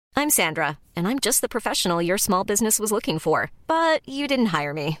I'm Sandra, and I'm just the professional your small business was looking for. But you didn't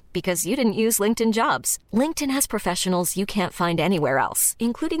hire me because you didn't use LinkedIn Jobs. LinkedIn has professionals you can't find anywhere else,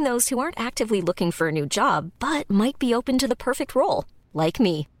 including those who aren't actively looking for a new job, but might be open to the perfect role, like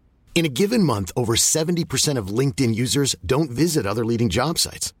me. In a given month, over 70% of LinkedIn users don't visit other leading job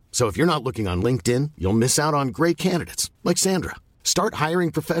sites. So if you're not looking on LinkedIn, you'll miss out on great candidates like Sandra. Start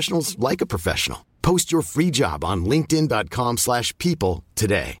hiring professionals like a professional. Post your free job on linkedin.com/people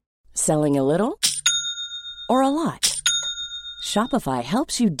today. Selling a little or a lot? Shopify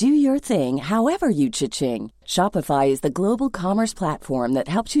helps you do your thing however you cha-ching. Shopify is the global commerce platform that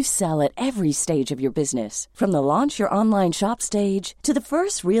helps you sell at every stage of your business. From the launch your online shop stage to the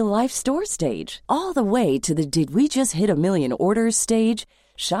first real-life store stage, all the way to the did we just hit a million orders stage.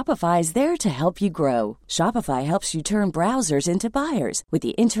 Shopify is there to help you grow. Shopify helps you turn browsers into buyers with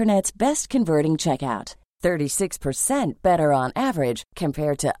the internet's best converting checkout. 36% better on average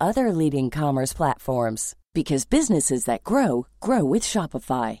compared to other leading commerce platforms. Because businesses that grow, grow with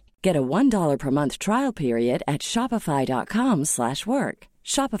Shopify. Get a $1 per month trial period at shopify.com/work.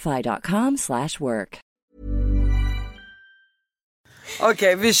 Shopify.com/work.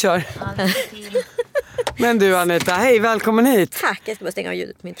 Okej, vi kör. Men du Anita, hej, välkommen hit. Tack, jag ska bara stänga av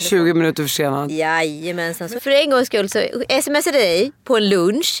ljudet på min telefon. 20 minuter försenad. Jajamensan, så för en gångs skull så smsade dig på en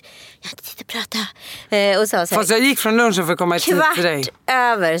lunch. Jag hade tid att prata. Och sa så här, fast jag gick från lunchen för att komma hit till dig. Kvart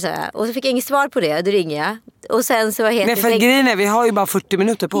över så här. Och så fick jag inget svar på det, då ringer jag. Och sen så Nej, för grejen är, vi har ju bara 40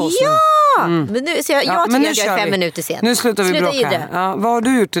 minuter på oss. Ja! Men nu, så jag tycker att jag är 5 minuter sen. Nu slutar vi bråka. Ja, vad har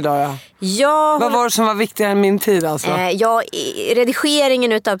du gjort idag då? Vad var det som var viktigare än min tid alltså?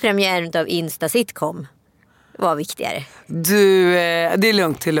 Redigeringen utav premiären utav Insta Sitcom var viktigare. Du, det är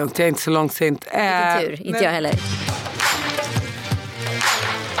lugnt, jag är inte så långsint. Vilken tur, inte jag heller.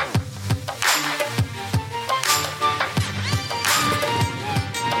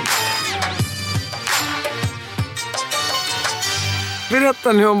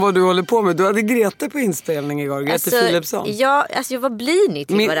 Berätta nu om vad du håller på med. Du hade Grete på inspelning igår, Grete Philipsson. Ja, alltså vad blir ni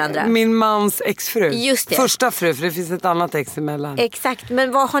till varandra? Min mans exfru. Just det. Första fru, för det finns ett annat ex emellan. Exakt,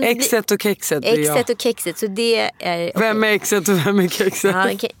 men vad har ni... Exet och kexet. Exet och kexet, så det är... Okay. Vem är exet och vem är kexet? Ja,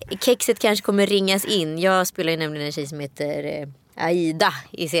 kexet kanske kommer ringas in. Jag spelar ju nämligen en tjej som heter... Aida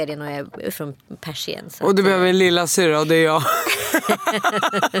i serien och är från Persien. Och du behöver en lilla syra och det är jag.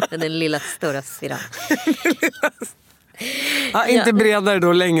 Den lilla stora syran. Ja, inte bredare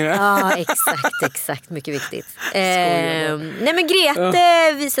då längre. Ja, exakt, mycket viktigt. Nej, men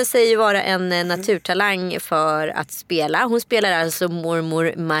Grete visar sig ju vara en naturtalang för att spela. Hon spelar alltså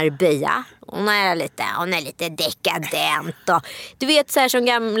mormor Marbella. Hon är lite dekadent och, du vet så här som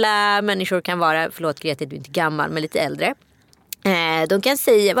gamla människor kan vara. Förlåt Grete, du är inte gammal men lite äldre. De kan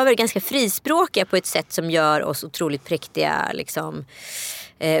vara ganska frispråkiga på ett sätt som gör oss otroligt präktiga liksom,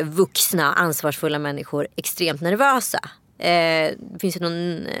 vuxna, ansvarsfulla människor extremt nervösa. Det finns ju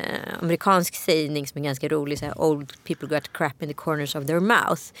någon amerikansk sägning som är ganska rolig, så här, old people got crap in the corners of their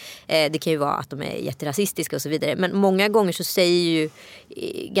mouth. Det kan ju vara att de är jätterasistiska och så vidare, men många gånger så säger ju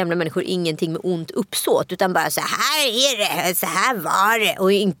gamla människor ingenting med ont uppsåt, utan bara så här är det, så här var det,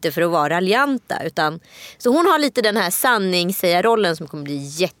 och inte för att vara raljanta, utan så hon har lite den här sanningssägarrollen som kommer bli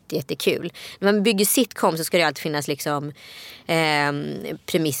jättekul. När man bygger sitcom så ska det alltid finnas liksom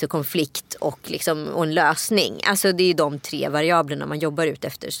premiss och konflikt och, liksom, och en lösning. Alltså det är de 3 variablerna man jobbar ut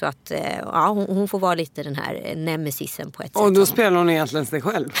efter, så att hon får vara lite den här nemesisen på ett sätt. Och då spelar hon egentligen sig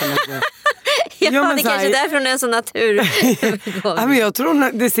själv. Ja, det kanske är därför hon är en sån natur. Ja, men jag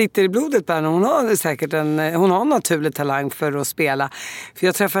tror det sitter i blodet på henne. Hon har säkert hon har naturlig talang för att spela. För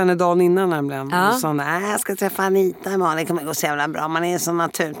jag träffade henne dagen innan nämligen. Ja. Och sa, jag ska träffa Anita imorgon. Det kommer gå så jävla bra. Man är en sån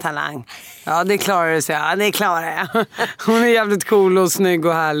naturtalang. Ja, det klarar det sig. Ja, det klarar jag. Hon är jävligt cool och snygg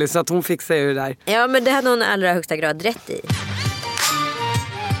och härlig, så att hon fixar ju det där. Ja, men det hade hon i allra högsta grad rätt i.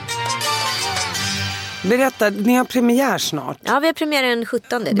 Berätta, ni har premiär snart. Ja, vi har premiär den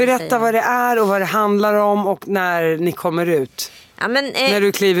 17. Berätta vad det är och vad det handlar om och när ni kommer ut. Ja, men, när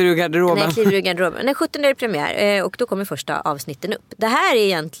du kliver ur garderoben. När jag kliver ur garderoben. Den 17 är det premiär och då kommer första avsnitten upp. Det här är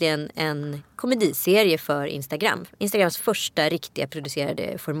egentligen en komediserie för Instagram. Instagrams första riktiga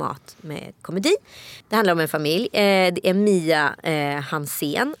producerade format med komedi. Det handlar om en familj. Det är Mia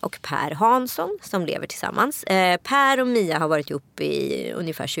Hansén och Per Hansson som lever tillsammans. Per och Mia har varit ihop i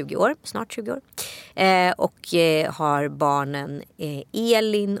ungefär 20 år, snart 20 år. Och har barnen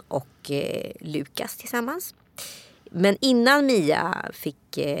Elin och Lukas tillsammans. Men innan Mia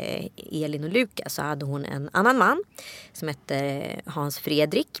fick Elin och Lukas så hade hon en annan man som hette Hans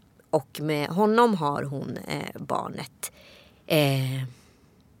Fredrik. Och med honom har hon barnet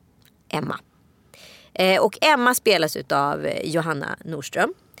Emma. Och Emma spelas av Johanna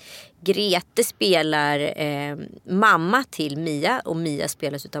Nordström. Grete spelar mamma till Mia och Mia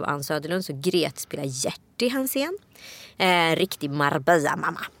spelas av Ann Söderlund, så Grete spelar Gerti Hansén. Riktig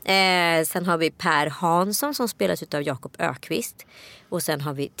Marbella-mamma. Sen har vi Per Hansson som spelas av Jakob Ökvist. Och sen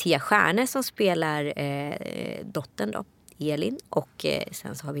har vi Tia Stjärne som spelar dottern då, Elin. Och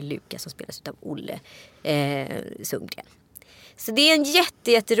sen så har vi Lukas som spelas av Olle Sundgren. Så det är en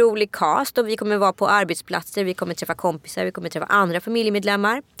jätterolig cast och vi kommer vara på arbetsplatser, vi kommer träffa kompisar, vi kommer träffa andra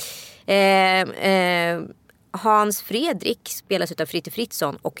familjemedlemmar. Hans Fredrik spelas av Fritte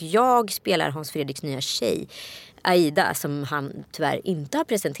Fritzson och jag spelar Hans Fredriks nya tjej Aida, som han tyvärr inte har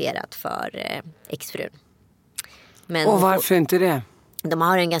presenterat för exfrun. Men och varför inte det? De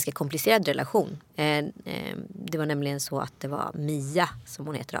har en ganska komplicerad relation. Det var nämligen så att det var Mia, som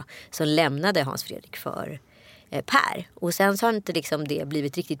hon heter då, som lämnade Hans Fredrik för Per. Och sen så har inte liksom det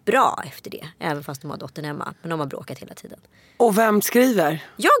blivit riktigt bra efter det. Även fast de har dottern hemma. Men de har bråkat hela tiden. Och vem skriver?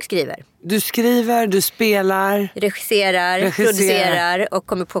 Jag skriver. Du skriver, du spelar. Regisserar, producerar och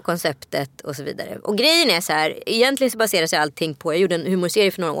kommer på konceptet och så vidare. Och grejen är så här, egentligen så baserar sig allting på, jag gjorde en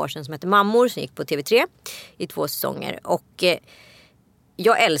humorserie för några år sedan som heter Mammor, som gick på TV3 i 2 säsonger. Och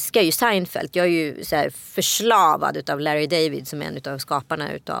jag älskar ju Seinfeld. Jag är ju så här förslavad utav Larry David som är en utav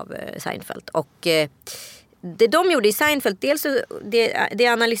skaparna utav Seinfeld. Och det de gjorde i Seinfeld, dels det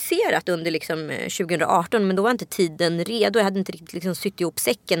är analyserat under liksom 2018, men då var inte tiden redo. Jag hade inte riktigt liksom sytt ihop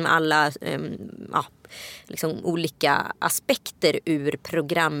säcken med alla liksom olika aspekter ur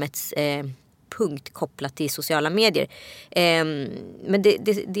programmets punkt kopplat till sociala medier. Men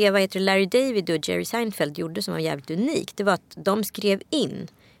det vad heter Larry David och Jerry Seinfeld gjorde som var jävligt unikt, det var att de skrev in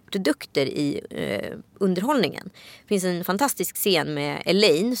produkter i underhållningen. Det finns en fantastisk scen med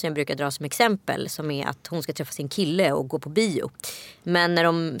Elaine som jag brukar dra som exempel, som är att hon ska träffa sin kille och gå på bio. Men när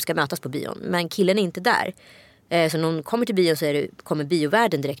de ska mötas på bion, men killen är inte där. Så när hon kommer till bion så kommer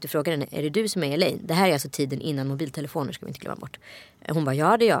biovärden direkt och frågar henne, är det du som är Elaine? Det här är alltså tiden innan mobiltelefoner, ska vi inte glömma bort. Hon bara,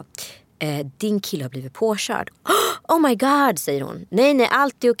 ja det är jag. Din kille har blivit påkörd. Oh my god, säger hon. Nej,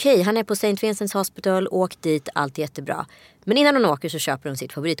 allt är okej. Han är på St. Vincent's Hospital, åk dit, allt är jättebra. Men innan hon åker så köper hon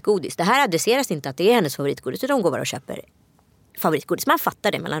sitt favoritgodis. Det här adresseras inte att det är hennes favoritgodis, utan hon går bara och köper favoritgodis. Man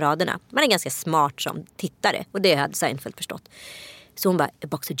fattar det mellan raderna. Man är ganska smart som tittare, och det hade Seinfeld förstått. Så hon bara, a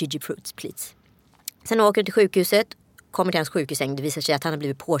box of Gigi Fruits, please. Sen åker hon till sjukhuset, kommer till hans sjukhussäng. Det visar sig att han har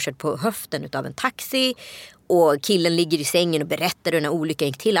blivit påkörd på höften utav en taxi. Och killen ligger i sängen och berättar hur den här olyckan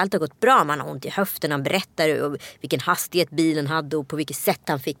gick till. Allt har gått bra, man har ont i höften. Han berättar vilken hastighet bilen hade och på vilket sätt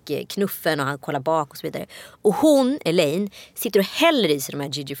han fick knuffen, och han kollar bak och så vidare. Och hon, Elaine, sitter och häller i sig de här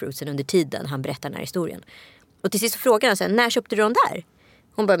Gigi Fruitsen under tiden han berättar den här historien. Och till sist frågar han så här, när köpte du dem där?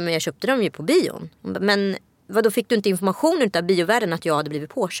 Hon bara, men jag köpte dem ju på bion. Hon bara, men vadå, fick du inte information utav biovärlden att jag hade blivit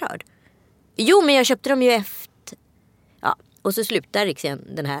påkörd? Jo, men jag köpte dem ju efter. Ja, och så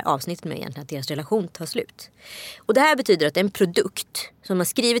slutar den här avsnittet med egentligen att deras relation tar slut. Och det här betyder att en produkt som har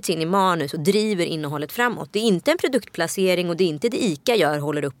skrivits in i manus och driver innehållet framåt. Det är inte en produktplacering, och det är inte det ICA gör,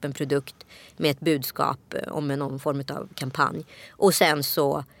 håller upp en produkt med ett budskap om någon form av kampanj. Och sen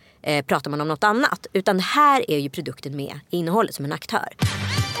så pratar man om något annat. Utan här är ju produkten med i innehållet som en aktör.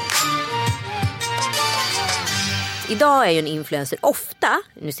 Idag är ju en influencer ofta,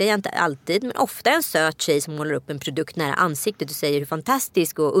 nu säger jag inte alltid, men ofta en söt tjej som håller upp en produkt nära ansiktet och säger hur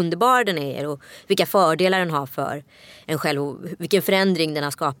fantastisk och underbar den är och vilka fördelar den har för en själv och vilken förändring den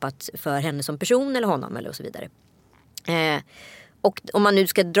har skapat för henne som person eller honom eller och så vidare. Och om man nu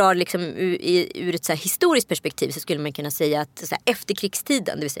ska dra liksom ur ett så här historiskt perspektiv, så skulle man kunna säga att så här, efter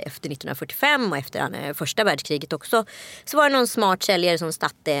krigstiden, det vill säga efter 1945 och efter första världskriget också, så var det någon smart säljare som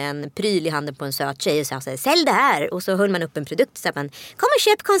satte en pryl i handen på en söt tjej och sa så här, sälj det här, och så höll man upp en produkt så att man, kom och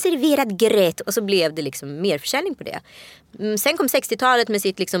köp konserverad gröt, och så blev det liksom mer försäljning på det. Sen kom 60-talet med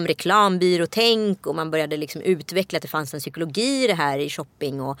sitt liksom reklambyråtänk, och man började liksom utveckla att det fanns en psykologi i det här i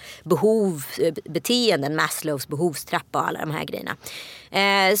shopping och beteenden, Maslows behovstrappa och alla de här grejerna.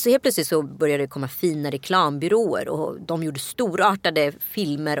 Så helt plötsligt så började det komma fina reklambyråer, och de gjorde storartade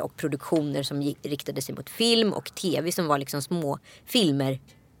filmer och produktioner som riktade sig mot film och tv, som var liksom små filmer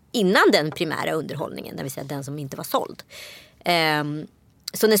innan den primära underhållningen, det vill säga den som inte var såld.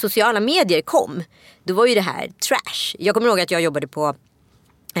 Så när sociala medier kom, då var ju det här trash. Jag kommer ihåg att jag jobbade på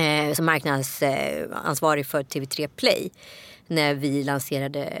som marknadsansvarig för TV3 Play när vi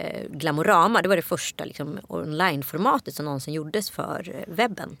lanserade Glamorama. Det var det första liksom, online-formatet som någonsin gjordes för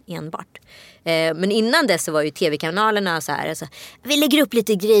webben enbart. Men innan dess så var ju tv-kanalerna så här, alltså, vi lägger upp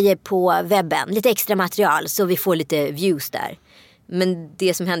lite grejer på webben, lite extra material så vi får lite views där. Men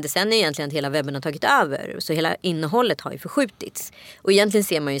det som hände sen är egentligen att hela webben har tagit över. Så hela innehållet har ju förskjutits. Och egentligen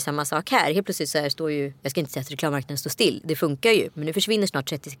ser man ju samma sak här. Helt plötsligt så här står ju, jag ska inte säga att reklammarknaden står still. Det funkar ju. Men nu försvinner snart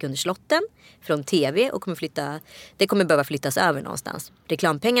 30 sekunders slotten från tv och det kommer behöva flyttas över någonstans.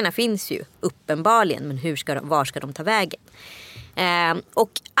 Reklampengarna finns ju uppenbarligen. Men var ska de ta vägen?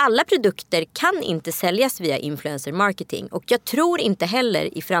 Och alla produkter kan inte säljas via influencer marketing. Och jag tror inte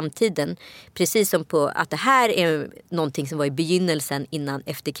heller i framtiden, precis som på att det här är någonting som var i begynnelsen innan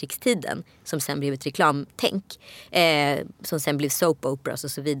efterkrigstiden, som sen blev ett reklamtänk, som sen blev soap operas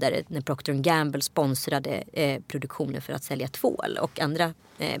och så vidare, när Procter & Gamble sponsrade produktioner för att sälja tvål och andra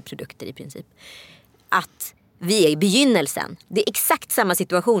produkter i princip. Att vi är i begynnelsen. Det är exakt samma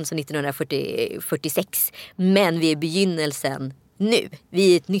situation som 1946. Men vi är i begynnelsen nu.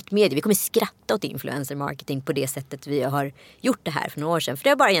 Vi är ett nytt medie. Vi kommer skratta åt influencer marketing på det sättet vi har gjort det här för några år sedan. För det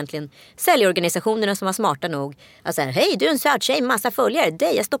är bara egentligen säljorganisationerna som var smarta nog att säga: hej, du är en söt tjej, massa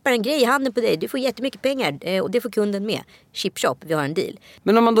följare. Jag stoppar en grej i handen på dig. Du får jättemycket pengar och det får kunden med. Chipshop, vi har en deal.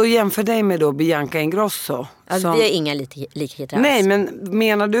 Men om man då jämför dig med då Bianca Ingrosso. Alltså, vi har inga likheter alls. Nej, men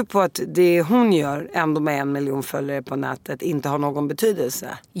menar du på att det hon gör ändå med 1 miljon följare på nätet inte har någon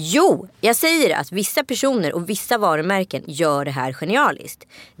betydelse? Jo, jag säger att vissa personer och vissa varumärken gör det här genialiskt.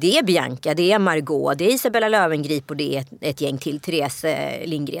 Det är Bianca, det är Margot, det är Isabella Löwengrip och det är ett gäng till, Therese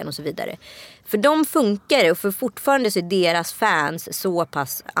Lindgren och så vidare. För de funkar och för fortfarande så är deras fans så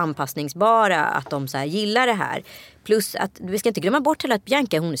pass anpassningsbara att de så här gillar det här. Plus att vi ska inte glömma bort heller att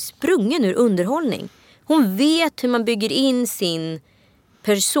Bianca, hon är sprungen ur underhållning. Hon vet hur man bygger in sin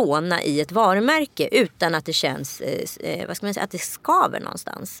persona i ett varumärke utan att det känns, vad ska man säga, att det skaver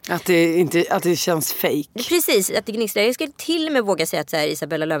någonstans. Att det känns fake. Precis, att det gnistrar. Jag skulle till och med våga säga att så här,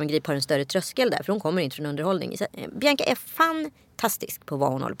 Isabella Löwengrip har en större tröskel där, för hon kommer inte från underhållning. Bianca är fantastisk på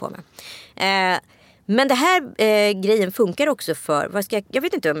vad hon håller på med. Men det här grejen funkar också för, jag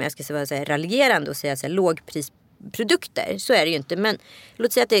vet inte om jag ska vara raljerande och säga så här, lågprisprodukter, så är det ju inte, men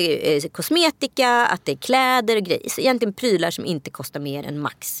låt säga att det är kosmetika, att det är kläder och grejer, så egentligen prylar som inte kostar mer än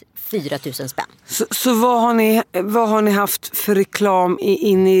max 4 000 spänn. Så vad har ni haft för reklam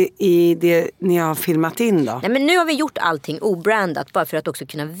i det ni har filmat in då? Nej, men nu har vi gjort allting obrandat bara för att också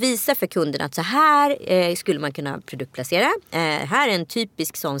kunna visa för kunderna att så här skulle man kunna produktplacera. Här är en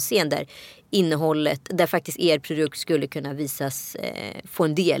typisk sån scen där innehållet, där faktiskt er produkt skulle kunna visas, få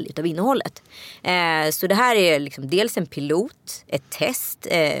en del utav innehållet. Så det här är liksom dels en pilot, ett test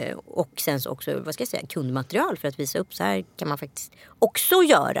och sen så också, kundmaterial för att visa upp, så här kan man faktiskt också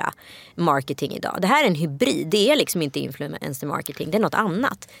göra marketing idag. Det här är en hybrid, det är liksom inte influencer marketing, det är något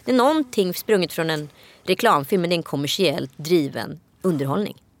annat. Det är någonting sprunget från en reklamfilm, men det är en kommersiellt driven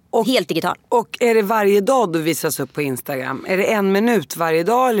underhållning. Helt digital. Och är det varje dag du visas upp på Instagram? Är det 1 minut varje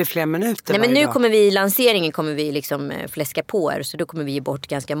dag eller fler minuter? Nej, men nu dag? kommer vi i lanseringen kommer vi liksom fläska på er, så då kommer vi ge bort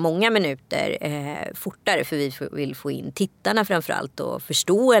ganska många minuter fortare, för vi vill få in tittarna framförallt och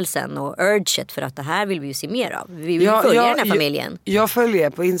förståelsen och urget för att det här vill vi ju se mer av. Vi vill följa den här familjen. Jag följer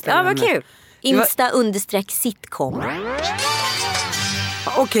på Instagram. Ja, vad kul. Insta_sitcom.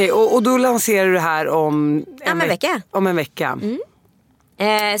 Okej, och då lanserar du det här om en vecka. Om en vecka. Mm.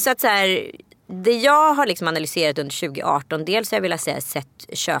 Så att så här, det jag har liksom analyserat under 2018, dels har jag velat säga sett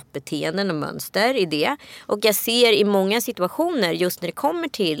köpbeteenden och mönster i det. Och jag ser i många situationer just när det kommer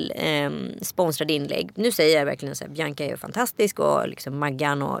till sponsrade inlägg. Nu säger jag verkligen så här, Bianca är fantastisk och liksom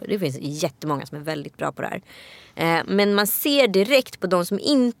Maggan, och det finns jättemånga som är väldigt bra på det här. Men man ser direkt på de som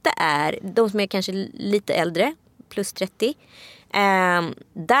inte är, de som är kanske lite äldre, plus 30.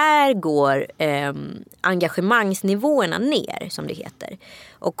 Där går engagemangsnivåerna ner, som det heter.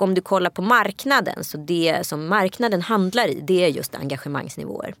 Och om du kollar på marknaden, så det som marknaden handlar i, det är just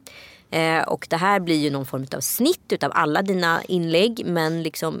engagemangsnivåer. Och det här blir ju någon form av snitt utav alla dina inlägg. Men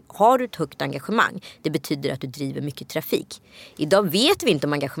liksom, har du ett högt engagemang, det betyder att du driver mycket trafik. Idag vet vi inte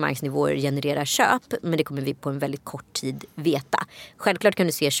om engagemangsnivåer genererar köp, men det kommer vi på en väldigt kort tid veta. Självklart kan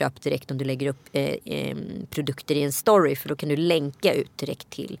du se köp direkt om du lägger upp produkter i en story, för då kan du länka ut direkt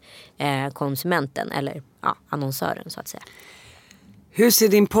till konsumenten eller annonsören, så att säga. Hur ser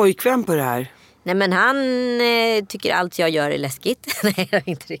din pojkvän på det här? Nej, men han tycker allt jag gör är läskigt. Nej,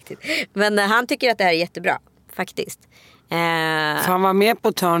 inte riktigt. Men han tycker att det här är jättebra, faktiskt. Får han vara med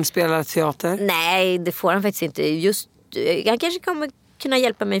på Törn spelar teater? Nej, det får han faktiskt inte. Han kanske kommer kunna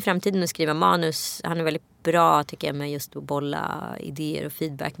hjälpa mig i framtiden att skriva manus. Han är väldigt bra, tycker jag, med just att bolla idéer och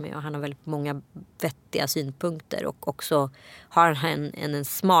feedback med. Och han har väldigt många vettiga synpunkter. Och också har han en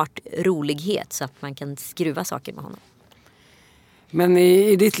smart rolighet så att man kan skruva saker med honom. Men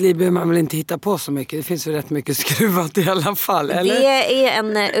i ditt liv behöver man väl inte hitta på så mycket? Det finns väl rätt mycket skruvat i alla fall, eller? Det är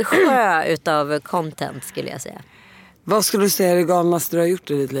en sjö utav content, skulle jag säga. Vad skulle du säga är det galnaste du har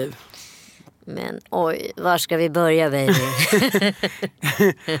gjort i ditt liv? Men oj, var ska vi börja, baby?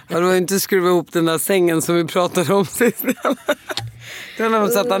 Ja, du har inte skruvat ihop den där sängen som vi pratade om sist.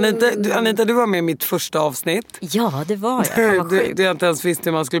 Anita, du var med i mitt första avsnitt. Ja, det var jag. Du inte ens visste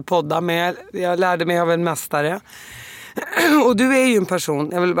hur man skulle podda, men jag lärde mig av en mästare. Och du är ju en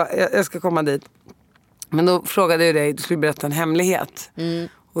person, jag ska komma dit. Men då frågade jag dig, du skulle berätta en hemlighet.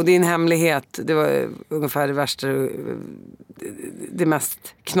 Och din hemlighet, det var ungefär det värsta, det mest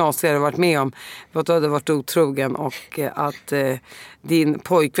knasiga du varit med om. Att du hade varit otrogen och att din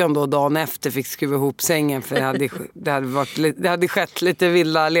pojkvän då dagen efter fick skruva ihop sängen. För det hade skett lite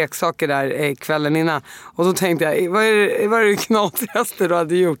vilda leksaker där kvällen innan. Och då tänkte jag, vad är det knasigaste du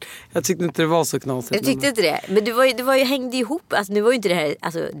hade gjort? Jag tyckte inte det var så knasigt. Jag tyckte inte det. Men det var ju hängde ihop. Alltså, nu var ju inte det här,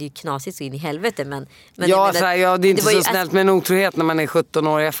 alltså, det är ju knasigt så in i helvete. Men ja, det är inte så snällt med en otrohet när man är 17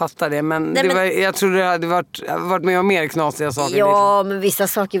 år, jag fattar det. Men, jag tror det hade varit med om mer knasiga saker. Ja, liksom. Men vissa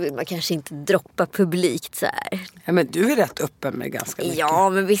saker vill man kanske inte droppa publikt så här. Ja, men du är rätt öppen med ganska mycket. Ja,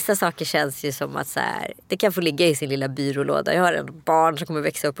 men vissa saker känns ju som att så här, det kan få ligga i sin lilla byrålåda. Jag har en barn som kommer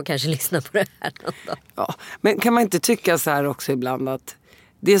växa upp och kanske lyssna på det här någon dag. Ja, men kan man inte tycka så här också ibland att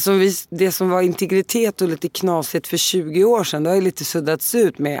det som var integritet och lite knasigt för 20 år sedan, det har ju lite suddats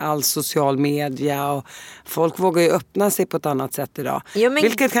ut med all social media och folk vågar ju öppna sig på ett annat sätt idag. Ja,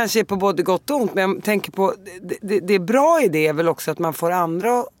 vilket kanske är på både gott och ont, men jag tänker på det är bra i det är väl också att man får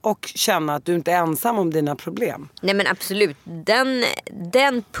andra och känna att du inte är ensam om dina problem. Nej, men absolut,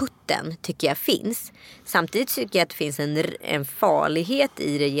 den putten tycker jag finns. Samtidigt tycker jag att det finns en farlighet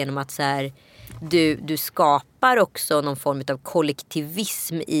i det genom att så här, du skapar också någon form av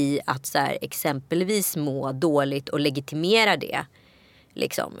kollektivism i att så här, exempelvis må dåligt och legitimera det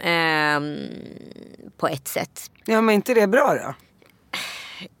liksom, på ett sätt. Ja, men inte det bra då?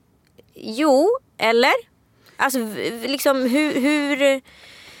 Jo, eller? Alltså liksom hur...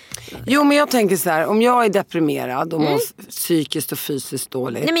 Jo, men jag tänker så här, om jag är deprimerad och mår psykiskt och fysiskt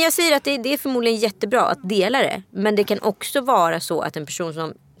dåligt. Nej, men jag säger att det är förmodligen jättebra att dela det. Men det kan också vara så att en person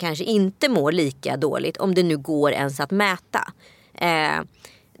som kanske inte mår lika dåligt, om det nu går ens att mäta,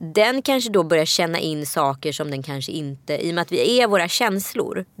 den kanske då börjar känna in saker som den kanske inte, i och med att vi är våra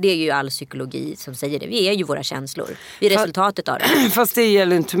känslor. Det är ju all psykologi som säger det. Vi är ju våra känslor. Vi är resultatet av det. Fast det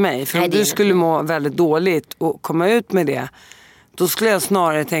gäller inte mig. För om du skulle må väldigt dåligt och komma ut med det, då skulle jag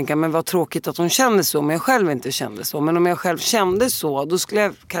snarare tänka, men vad tråkigt att hon kände så, men jag själv inte kände så. Men om jag själv kände så, då skulle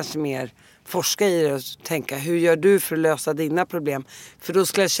jag kanske mer forska i det och tänka, hur gör du för att lösa dina problem? För då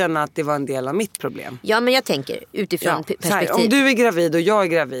skulle jag känna att det var en del av mitt problem. Ja, men jag tänker utifrån perspektiv. Här, om du är gravid och jag är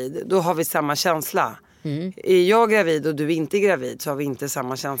gravid, då har vi samma känsla. Är jag gravid och du är inte gravid, så har vi inte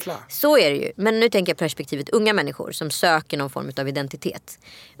samma känsla. Så är det ju. Men nu tänker jag perspektivet unga människor som söker någon form av identitet.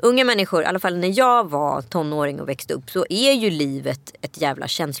 Unga människor, i alla fall när jag var tonåring och växte upp, så är ju livet ett jävla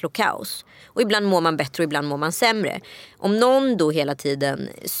känslokaos. Och ibland mår man bättre och ibland mår man sämre. Om någon då hela tiden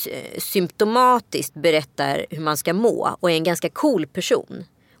symptomatiskt berättar hur man ska må och är en ganska cool person,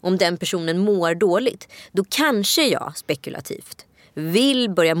 om den personen mår dåligt, då kanske jag spekulativt vill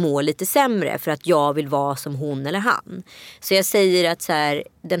börja må lite sämre för att jag vill vara som hon eller han. Så jag säger att så här,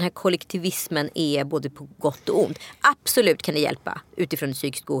 den här kollektivismen är både på gott och ont. Absolut kan det hjälpa utifrån ett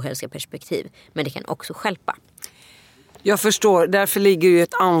psykisk ohälsoperspektiv, men det kan också stjälpa. Jag förstår, därför ligger ju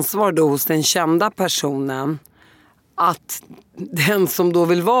ett ansvar då hos den kända personen att den som då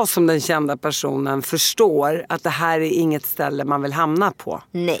vill vara som den kända personen förstår att det här är inget ställe man vill hamna på.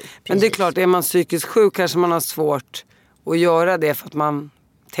 Nej, precis. Men det är klart, är man psykiskt sjuk kanske man har svårt att göra det för att man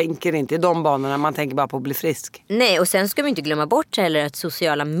tänker inte i de banorna, man tänker bara på att bli frisk. Nej, och sen ska vi inte glömma bort heller att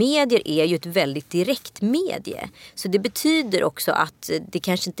sociala medier är ju ett väldigt direkt medie. Så det betyder också att det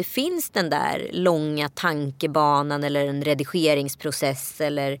kanske inte finns den där långa tankebanan eller en redigeringsprocess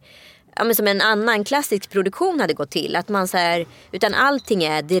eller men som en annan klassisk produktion hade gått till. Att man så här, utan allting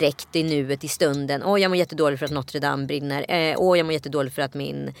är direkt i nuet, i stunden. Jag mår jättedåligt för att Notre Dame brinner. Jag mår jättedåligt för att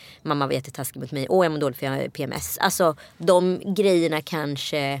min mamma var jättetaskig mot mig. Jag mår dåligt för att jag har PMS. Alltså de grejerna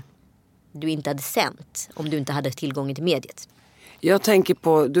kanske du inte hade sänt om du inte hade tillgång till mediet. Jag tänker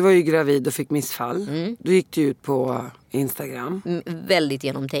på, du var ju gravid och fick missfall. Du gick ju ut på Instagram. Väldigt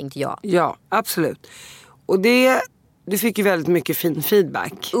genomtänkt, ja. Ja, absolut. Och du fick ju väldigt mycket fin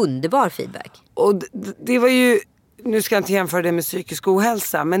feedback. Underbar feedback. Och det var ju, nu ska jag inte jämföra det med psykisk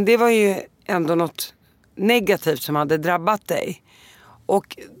ohälsa, men det var ju ändå något negativt som hade drabbat dig.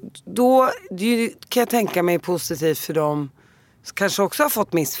 Och då kan jag tänka mig positivt för dem som kanske också har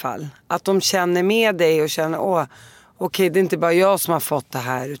fått missfall. Att de känner med dig och känner, okej, det är inte bara jag som har fått det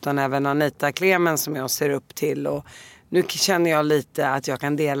här, utan även Anita Clemens som jag ser upp till. Och nu känner jag lite att jag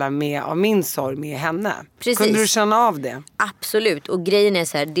kan dela med av min sorg med henne. Precis. Kunde du känna av det? Absolut, och grejen är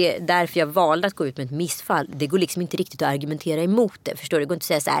så här, det därför jag valde att gå ut med ett missfall. Det går liksom inte riktigt att argumentera emot det, förstår du? Det går inte att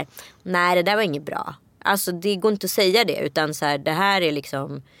säga så här: nej, det där var inget bra. Alltså det går inte att säga det, utan så här, det här är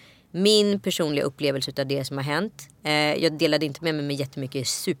liksom min personliga upplevelse av det som har hänt. Jag delade inte med mig med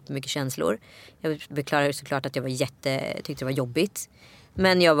supermycket känslor. Jag beklagar såklart att jag tyckte det var jobbigt.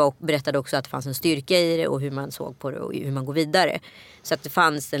 Men jag berättade också att det fanns en styrka i det och hur man såg på det och hur man går vidare. Så att det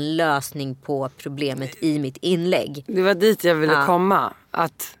fanns en lösning på problemet i mitt inlägg. Det var dit jag ville komma.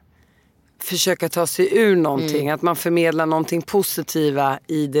 Att försöka ta sig ur någonting. Att man förmedlar någonting positiva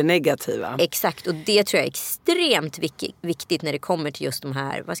i det negativa. Exakt, och det tror jag är extremt viktigt när det kommer till just de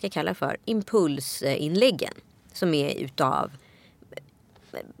här, vad ska jag kalla för, impulsinläggen. Som är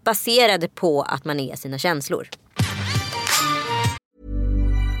baserade på att man är sina känslor.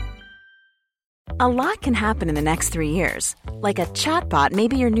 A lot can happen in the next 3 years. Like a chatbot may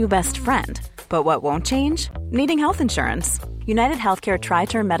be your new best friend. But what won't change? Needing health insurance. United Healthcare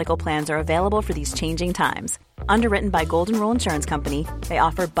Tri-Term Medical Plans are available for these changing times. Underwritten by Golden Rule Insurance Company, they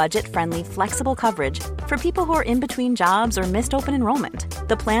offer budget-friendly, flexible coverage for people who are in between jobs or missed open enrollment.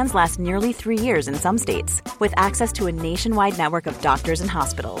 The plans last nearly 3 years in some states, with access to a nationwide network of doctors and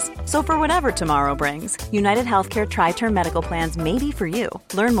hospitals. So for whatever tomorrow brings, United Healthcare Tri-Term Medical Plans may be for you.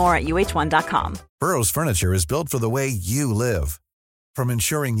 Learn more at uh1.com. Burrow's furniture is built for the way you live. From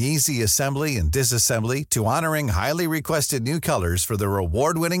ensuring easy assembly and disassembly to honoring highly requested new colors for their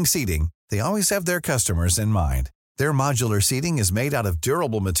award-winning seating, they always have their customers in mind. Their modular seating is made out of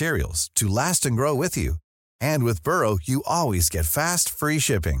durable materials to last and grow with you. And with Burrow, you always get fast, free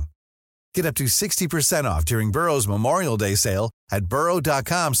shipping. Get up to 60% off during Burrow's Memorial Day sale at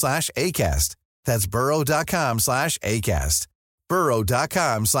burrow.com/ACAST. That's burrow.com/ACAST.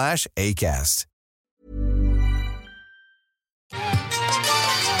 burrow.com/ACAST.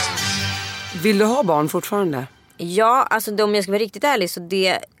 Vill du ha barn fortfarande? Ja, alltså om jag ska vara riktigt ärlig så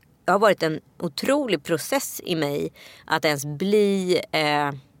det har varit en otrolig process i mig att ens bli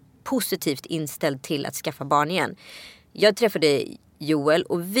positivt inställd till att skaffa barn igen. Jag träffade Joel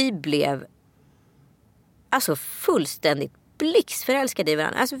och vi blev alltså fullständigt blixtförälskade i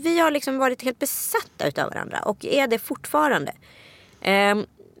varandra. Alltså vi har liksom varit helt besatta utav varandra och är det fortfarande.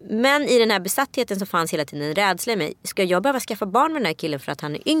 Men i den här besattheten så fanns hela tiden en rädsla i mig. Ska jag behöva skaffa barn med den här killen för att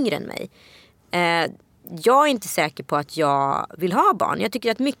han är yngre än mig? Jag är inte säker på att jag vill ha barn. Jag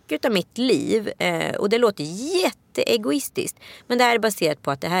tycker att mycket av mitt liv, och det låter jätteegoistiskt, men det här är baserat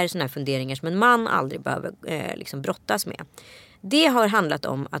på att det här är såna här funderingar som en man aldrig behöver liksom brottas med. Det har handlat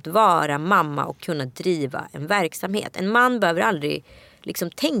om att vara mamma och kunna driva en verksamhet. En man behöver aldrig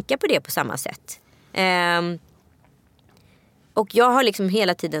liksom tänka på det på samma sätt. Och jag har liksom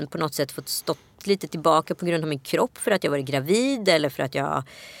hela tiden på något sätt fått stått lite tillbaka på grund av min kropp för att jag varit gravid eller för att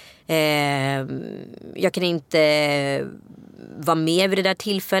jag kan inte vara med vid det där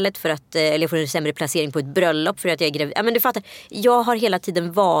tillfället för att, eller jag får en sämre placering på ett bröllop för att jag är gravid. Ja, men du fattar, jag har hela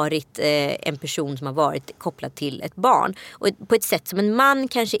tiden varit en person som har varit kopplad till ett barn. Och på ett sätt som en man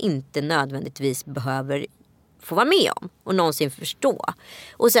kanske inte nödvändigtvis behöver få vara med om och någonsin förstå.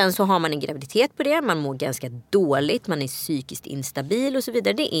 Och sen så har man en graviditet på det, man mår ganska dåligt, man är psykiskt instabil och så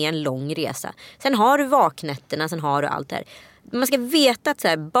vidare. Det är en lång resa. Sen har du vaknätterna, sen har du allt det här. Man ska veta att så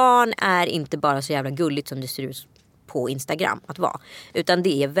här, barn är inte bara så jävla gulligt som det ser ut på Instagram att vara, utan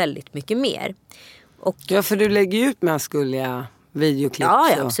det är väldigt mycket mer. Och ja, för du lägger ju ut mänskliga videoklipp.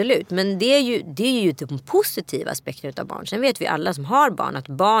 Ja, absolut. Men det är ju de positiva aspekterna av barn. Sen vet vi alla som har barn att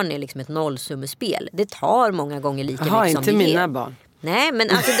barn är liksom ett nollsummespel. Det tar många gånger lika mycket som inte mina barn. Nej, men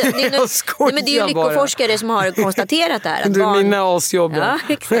alltså det är ju lyckoforskare som har konstaterat det här. Att du barn... mina asjobben. Ja,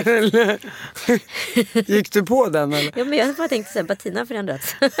 exakt. Gick du på den eller? Ja, men jag bara tänkte att Bettina har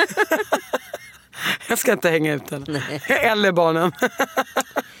förändrats. Jag ska inte hänga ut den. Nej. Eller barnen.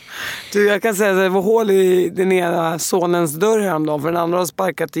 Du, jag kan säga att det var hål i den ena sonens dörr häromdagen, för den andra har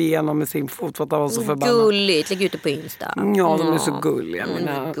sparkat igenom med sin fot för att han var så förbannad. Gulligt, lägg ut det på Insta. Ja, de är så gulliga,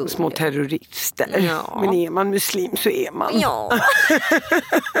 mina små terrorister. Ja. Men är man muslim så är man. Ja.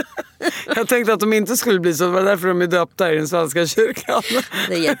 Jag tänkte att de inte skulle bli så, det var därför de är döpta i den svenska kyrkan.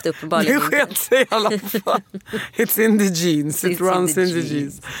 Det är jätteuppenbarligen. Det sket sig i alla fall. It's in the genes, it runs in the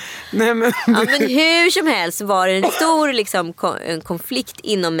genes. Nej, men... Ja, men hur som helst var det en stor liksom, en konflikt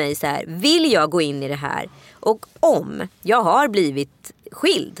inom mig så här. Vill jag gå in i det här? Och om jag har blivit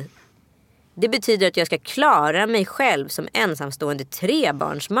skild, det betyder att jag ska klara mig själv som ensamstående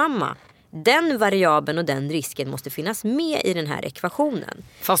trebarnsmamma Den variabeln och den risken måste finnas med i den här ekvationen.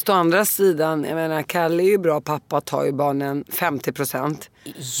 Fast å andra sidan, jag menar, Kalle är ju bra pappa, tar ju barnen 50%.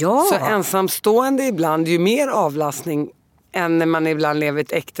 Ja. Så ensamstående ibland, ju mer avlastning än när man ibland lever i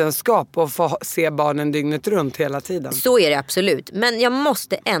ett äktenskap och får se barnen dygnet runt hela tiden. Så är det absolut. Men jag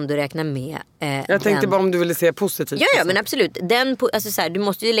måste ändå räkna med jag tänkte bara om du ville se positivt. Ja, men absolut. Alltså så här, du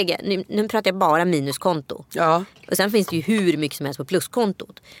måste ju lägga, nu pratar jag bara minuskonto. Ja. Och sen finns det ju hur mycket som helst på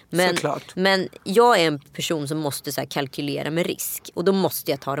pluskontot. Såklart. Men jag är en person som måste så här kalkylera med risk. Och då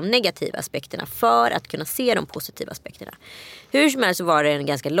måste jag ta de negativa aspekterna för att kunna se de positiva aspekterna. Hur som helst så var det en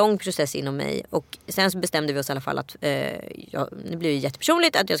ganska lång process inom mig. Och sen så bestämde vi oss i alla fall att det blev ju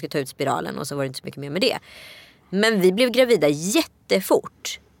jättepersonligt att jag skulle ta ut spiralen. Och så var det inte så mycket mer med det. Men vi blev gravida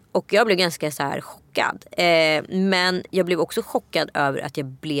jättefort. Och jag blev ganska så här chockad. Men jag blev också chockad över att jag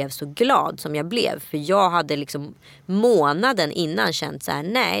blev så glad som jag blev. För jag hade liksom månaden innan känt så här: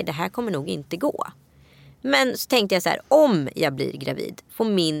 nej, det här kommer nog inte gå. Men så tänkte jag så här: om jag blir gravid, får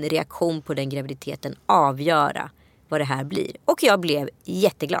min reaktion på den graviditeten avgöra vad det här blir. Och jag blev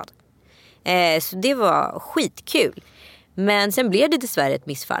jätteglad. Så det var skitkul. Men sen blev det dessvärre ett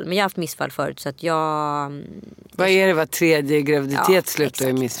missfall. Men jag har haft missfall förut så att jag... Vad är det, var tredje graviditet slutar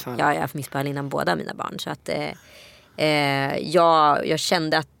i missfall? Ja, jag har haft missfall innan båda mina barn. Så att jag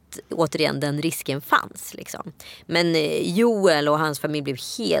kände att återigen den risken fanns liksom. Men Joel och hans familj blev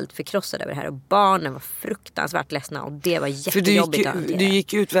helt förkrossade över det här. Och barnen var fruktansvärt ledsna. Och det var jättejobbigt att hantera. Du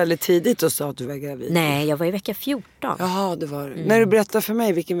gick ut väldigt tidigt och sa att du var gravid. Nej, jag var i vecka 14. Jaha, det var När du berättade för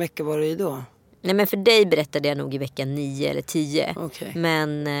mig, vilken vecka var du i då? Nej, men för dig berättade jag nog i vecka 9 eller 10. Okay.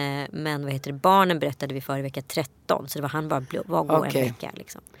 Men vad heter det? Barnen berättade vi för i vecka 13. Så det var han bara gå en vecka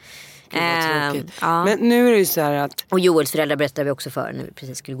liksom. Ja. Men nu är det ju så här att... Och Joels föräldrar berättade vi också för när vi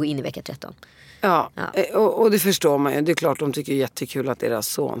precis skulle gå in i vecka 13. Ja. Och det förstår man ju. Det är klart de tycker det är jättekul att deras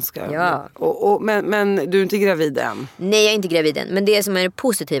son ska... Ja. Men du är inte gravid än? Nej, jag är inte gravid än. Men det som är det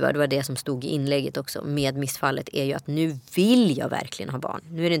positiva, det var det som stod i inlägget också med missfallet, är ju att nu vill jag verkligen ha barn.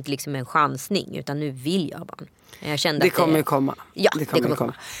 Nu är det inte liksom en chansning, utan nu vill jag ha barn. Jag kände det kommer ju komma. Ja, det kommer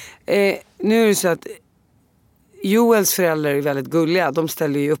komma. Nu är det så att Joels föräldrar är väldigt gulliga. De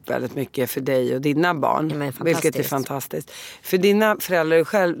ställer ju upp väldigt mycket för dig och dina barn. Ja, vilket är fantastiskt. För dina föräldrar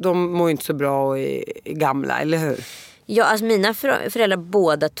själv, de mår ju inte så bra och är gamla, eller hur? Ja, alltså mina föräldrar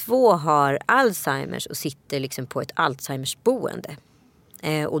båda två har Alzheimers och sitter liksom på ett Alzheimers boende.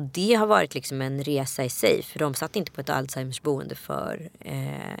 Och det har varit liksom en resa i sig. För de satt inte på ett Alzheimers boende för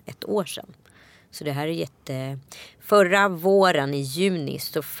ett år sedan. Så det här är Förra våren i juni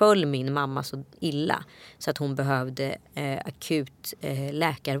så föll min mamma så illa så att hon behövde akut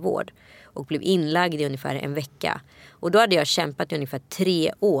läkarvård och blev inlagd i ungefär en vecka. Och då hade jag kämpat i ungefär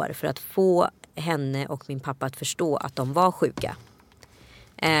 3 år för att få henne och min pappa att förstå att de var sjuka.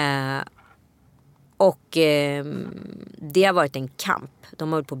 Det har varit en kamp. De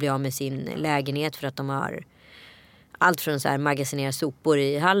har hållit på att bli av med sin lägenhet för att de har allt från så här magasinera sopor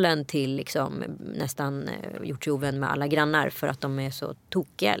i hallen till liksom nästan gjort sig ovän med alla grannar för att de är så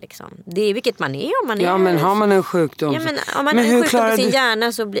tokiga liksom. Det är vilket man är om man är... Ja, men har man en sjukdom... Ja, men om man har en sjukdom på sin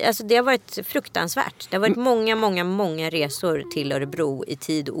hjärna så blir... Alltså det har varit fruktansvärt. Det har varit många resor till Örebro i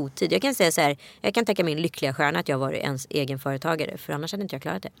tid och otid. Jag kan säga så här, jag kan tänka min lyckliga stjärna att jag var ens egen företagare, för annars hade inte jag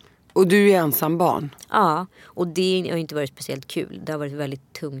klarat det. Och du är ensam barn? Ja, och det har inte varit speciellt kul. Det har varit ett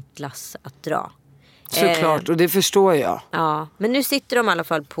väldigt tungt lass att dra. Såklart, och det förstår jag. Ja, men nu sitter de i alla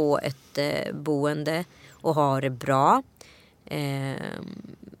fall på ett boende och har det bra.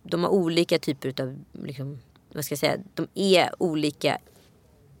 De har olika typer av, liksom, vad ska jag säga, de är olika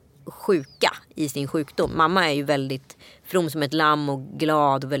sjuka i sin sjukdom. Mamma är ju väldigt from som ett lamm och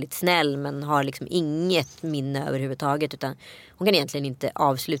glad och väldigt snäll, men har liksom inget minne överhuvudtaget, utan hon kan egentligen inte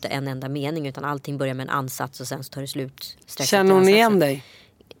avsluta en enda mening, utan allting börjar med en ansats och sen så tar det slut. Känner hon igen dig?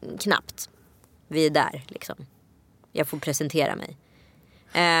 Knappt. Vi är där liksom. Jag får presentera mig.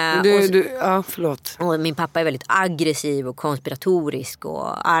 Ja, förlåt. Och min pappa är väldigt aggressiv och konspiratorisk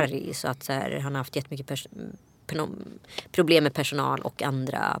och arg, så att så här, han har haft jättemycket problem med personal och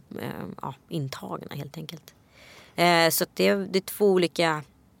andra intagna helt enkelt. Så att det är 2 olika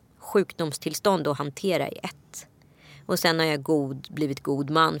sjukdomstillstånd att hantera i ett. Och sen har jag blivit god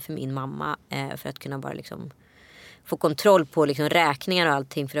man för min mamma för att kunna bara liksom få kontroll på liksom räkningar och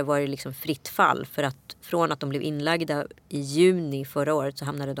allting, för det var ju liksom fritt fall. För att från att de blev inlagda i juni förra året så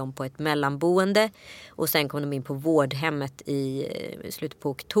hamnade de på ett mellanboende och sen kom de in på vårdhemmet i slutet på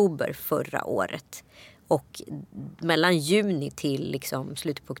oktober förra året. Och mellan juni till liksom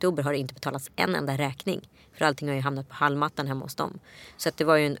slutet på oktober har det inte betalats en enda räkning. För allting har ju hamnat på halmmattan hemma hos dem. Så att det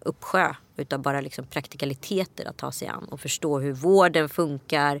var ju en uppsjö utav bara liksom praktikaliteter att ta sig an. Och förstå hur vården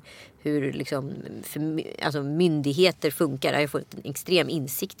funkar. Hur liksom alltså myndigheter funkar. Jag har ju fått en extrem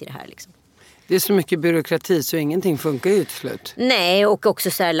insikt i det här liksom. Det är så mycket byråkrati så ingenting funkar ju till slut. Nej, och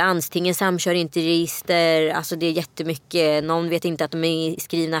också så här, landstingen samkör inte register. Alltså det är jättemycket. Någon vet inte att de är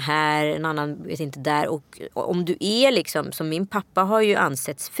skrivna här. En annan vet inte där. Och om du är liksom, som min pappa har ju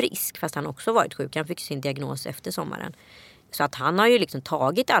ansetts frisk. Fast han också varit sjuk. Han fick sin diagnos efter sommaren. Så att han har ju liksom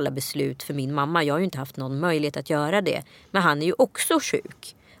tagit alla beslut för min mamma. Jag har ju inte haft någon möjlighet att göra det. Men han är ju också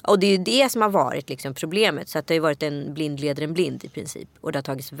sjuk. Och det är ju det som har varit liksom problemet. Så att det har ju varit en blind leder en blind i princip. Och det har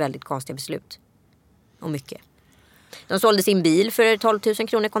tagits väldigt konstiga beslut. Och mycket. De sålde sin bil för 12 000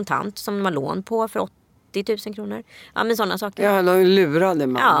 kronor kontant. Som de har lån på för 80 000 kronor. Ja, men sådana saker. Ja, de lurade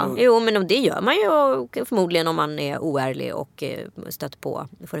man. Ja, jo, men det gör man ju förmodligen om man är oärlig och stöter på.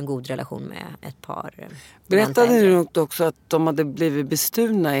 Får en god relation med ett par. Berättade du också att de hade blivit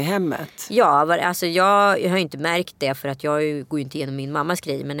bestulna i hemmet? Ja, alltså jag har inte märkt det för att jag går ju inte igenom min mammas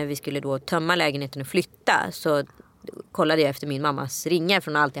grej. Men när vi skulle då tömma lägenheten och flytta så kollade jag efter min mammas ringar.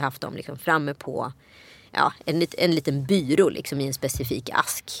 För hon har alltid haft dem liksom framme på en liten byrå liksom i en specifik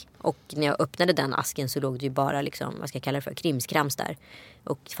ask. Och när jag öppnade den asken så låg det ju bara liksom, vad ska jag kalla det för, krimskrams där.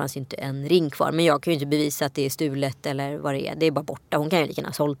 Och det fanns ju inte en ring kvar. Men jag kan ju inte bevisa att det är stulet eller vad det är. Det är bara borta. Hon kan ju lika gärna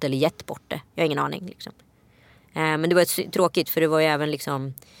ha sålt eller gett bort det. Jag har ingen aning liksom. Men det var tråkigt för det var ju även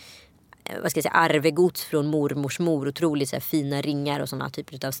liksom, vad ska jag säga, arvegods från mormors mor. Otroligt så här fina ringar och sådana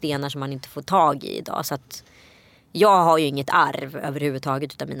typer av stenar som man inte får tag i idag. Så att jag har ju inget arv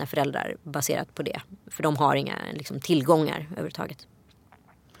överhuvudtaget utav mina föräldrar baserat på det. För de har inga liksom, tillgångar överhuvudtaget.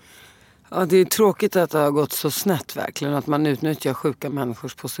 Ja, det är tråkigt att det har gått så snett verkligen. Att man utnyttjar sjuka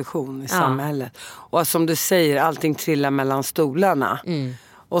människors position i samhället. Och som du säger, allting trillar mellan stolarna. Mm.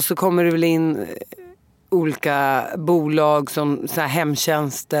 Och så kommer det väl in olika bolag som så här,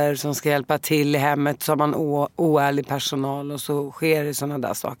 hemtjänster som ska hjälpa till i hemmet. Så har man oärlig personal och så sker det sådana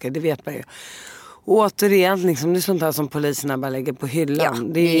där saker. Det vet man ju. Återigen, liksom, det är sånt här som poliserna bara lägger på hyllan. Ja,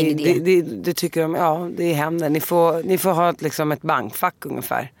 det tycker de, ja, det är händer. Ni får ha ett bankfack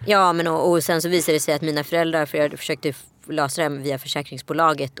ungefär. Ja, men och sen så visade det sig att mina föräldrar, för jag försökte lösa det via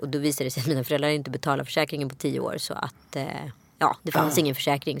försäkringsbolaget och då visade det sig att mina föräldrar inte betalar försäkringen på 10 år. Så att, det fanns ingen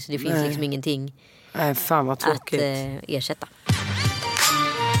försäkring så det finns liksom ingenting. Nej, fan vad tråkigt. Att ersätta.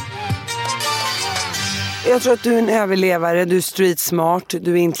 Jag tror att du är en överlevare, du är street smart,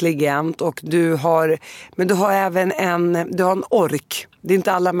 du är intelligent och du har även en ork. Det är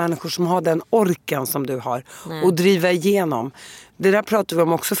inte alla människor som har den orken som du har. Nej. Och driva igenom. Det där pratade vi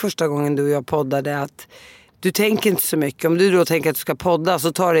om också första gången du och jag poddade, att du tänker inte så mycket. Om du då tänker att du ska podda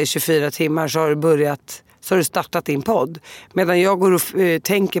så tar det 24 timmar så har du startat din podd. Medan jag går och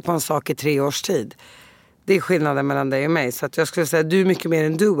tänker på en sak i 3 års tid. Det är skillnaden mellan dig och mig. Så att jag skulle säga att du är mycket mer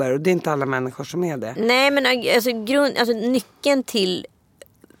än du är. Och det är inte alla människor som är det. Nej, men nyckeln till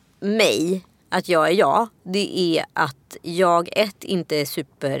mig, att jag är jag, det är att jag inte är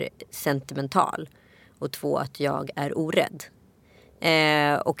supersentimental. Och 2, att jag är orädd.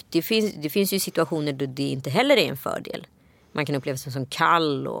 Och det finns ju situationer då det inte heller är en fördel. Man kan uppleva sig som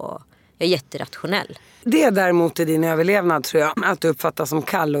kall och jag är jätterationell. Det är däremot i din överlevnad tror jag, att du uppfattas som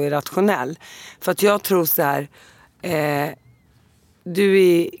kall och irrationell. För att jag tror så här, du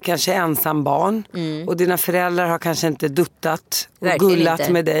är kanske ensam barn och dina föräldrar har kanske inte duttat och verkligen gullat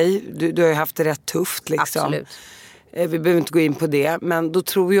inte med dig. Du har ju haft det rätt tufft liksom. Absolut. Vi behöver inte gå in på det, men då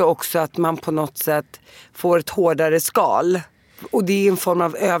tror jag också att man på något sätt får ett hårdare skal. Och det är en form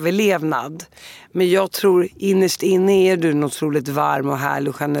av överlevnad. Men jag tror innerst inne är du en otroligt varm och härlig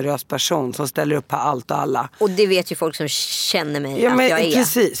och generös person som ställer upp på allt och alla. Och det vet ju folk som känner mig att jag är.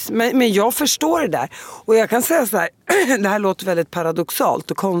 Precis, men jag förstår det där. Och jag kan säga så här, det här låter väldigt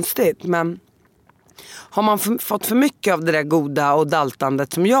paradoxalt och konstigt, men har man fått för mycket av det där goda och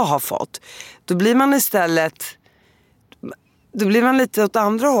daltandet som jag har fått, då blir man istället... Då blir man lite åt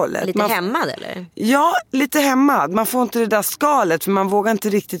andra hållet. Lite hämmad eller? Ja, lite hämmad. Man får inte det där skalet för man vågar inte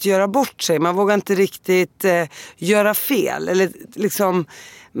riktigt göra bort sig. Man vågar inte riktigt göra fel. Eller liksom,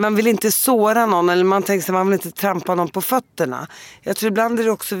 man vill inte såra någon eller man tänker sig man vill inte trampa någon på fötterna. Jag tror ibland är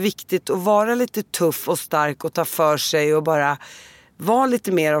det också viktigt att vara lite tuff och stark och ta för sig och bara vara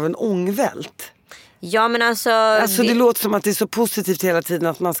lite mer av en ångvält. Ja, men alltså det låter som att det är så positivt hela tiden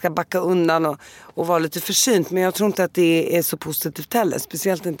att man ska backa undan och vara lite försynt. Men jag tror inte att det är så positivt heller.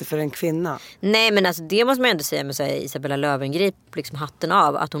 Speciellt inte för en kvinna. Nej, men alltså det måste man ändå säga med så här, Isabella Löwengrip, liksom hatten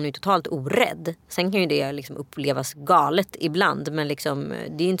av att hon är totalt orädd. Sen kan ju det liksom upplevas galet ibland. Men liksom,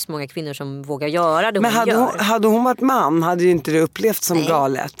 det är inte så många kvinnor som vågar göra det hon gör. Men hade hon varit man hade ju inte det upplevts som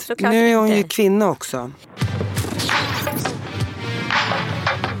galet. Nu är hon ju kvinna också.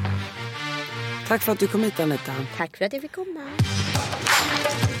 Tack för att du kom hit, Anita. Tack för att jag fick komma.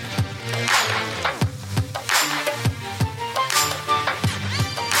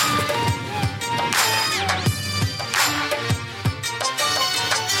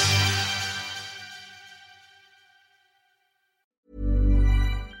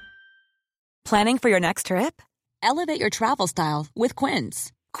 Planning for your next trip? Elevate your travel style with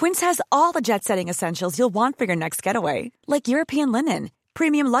Quince. Quince has all the jet-setting essentials you'll want for your next getaway, like European linen,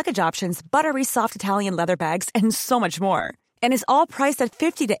 premium luggage options, buttery soft Italian leather bags, and so much more. And is all priced at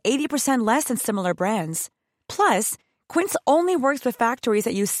 50 to 80% less than similar brands. Plus, Quince only works with factories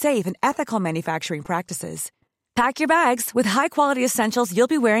that use safe and ethical manufacturing practices. Pack your bags with high-quality essentials you'll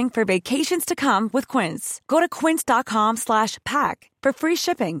be wearing for vacations to come with Quince. Go to quince.com/pack for free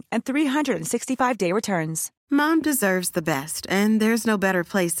shipping and 365-day returns. Mom deserves the best, and there's no better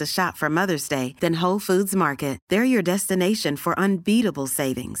place to shop for Mother's Day than Whole Foods Market. They're your destination for unbeatable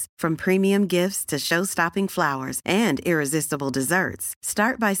savings, from premium gifts to show-stopping flowers and irresistible desserts.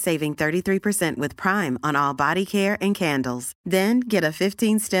 Start by saving 33% with Prime on all body care and candles. Then get a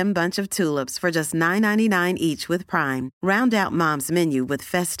 15-stem bunch of tulips for just $9.99 each with Prime. Round out Mom's menu with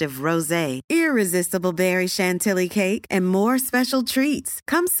festive rosé, irresistible berry chantilly cake, and more special treats.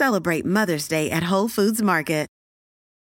 Come celebrate Mother's Day at Whole Foods Market.